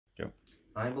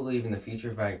I believe in the future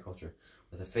of agriculture,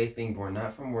 with a faith being born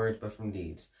not from words but from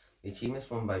deeds. The achievements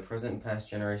won by present and past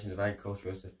generations of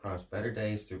agriculturists have promised better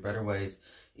days through better ways,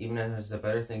 even as the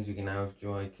better things we can now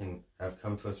enjoy can have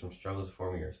come to us from struggles of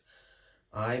former years.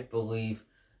 I believe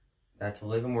that to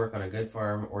live and work on a good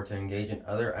farm or to engage in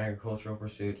other agricultural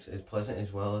pursuits is pleasant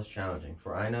as well as challenging,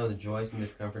 for I know the joys and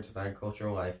discomforts of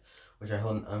agricultural life, which I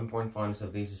hold an unborn fondness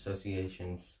of these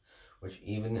associations, which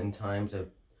even in times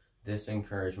of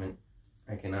disencouragement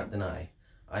I cannot deny.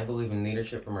 I believe in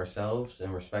leadership from ourselves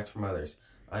and respect from others.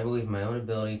 I believe in my own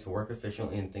ability to work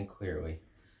efficiently and think clearly.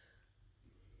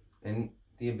 In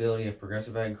the ability of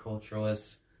progressive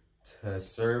agriculturalists to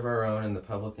serve our own and the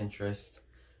public interest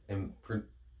in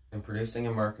producing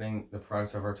and marketing the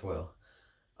products of our toil.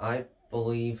 I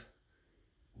believe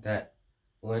that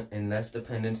in less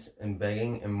dependence and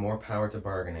begging and more power to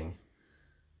bargaining.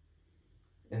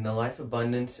 In the life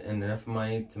abundance and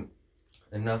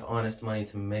enough honest money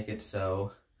to make it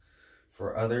so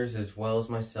for others as well as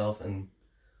myself, and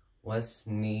less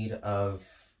need of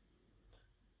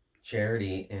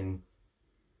charity and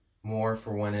more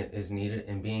for when it is needed,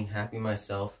 and being happy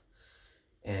myself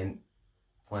and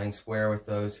playing square with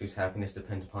those whose happiness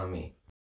depends upon me.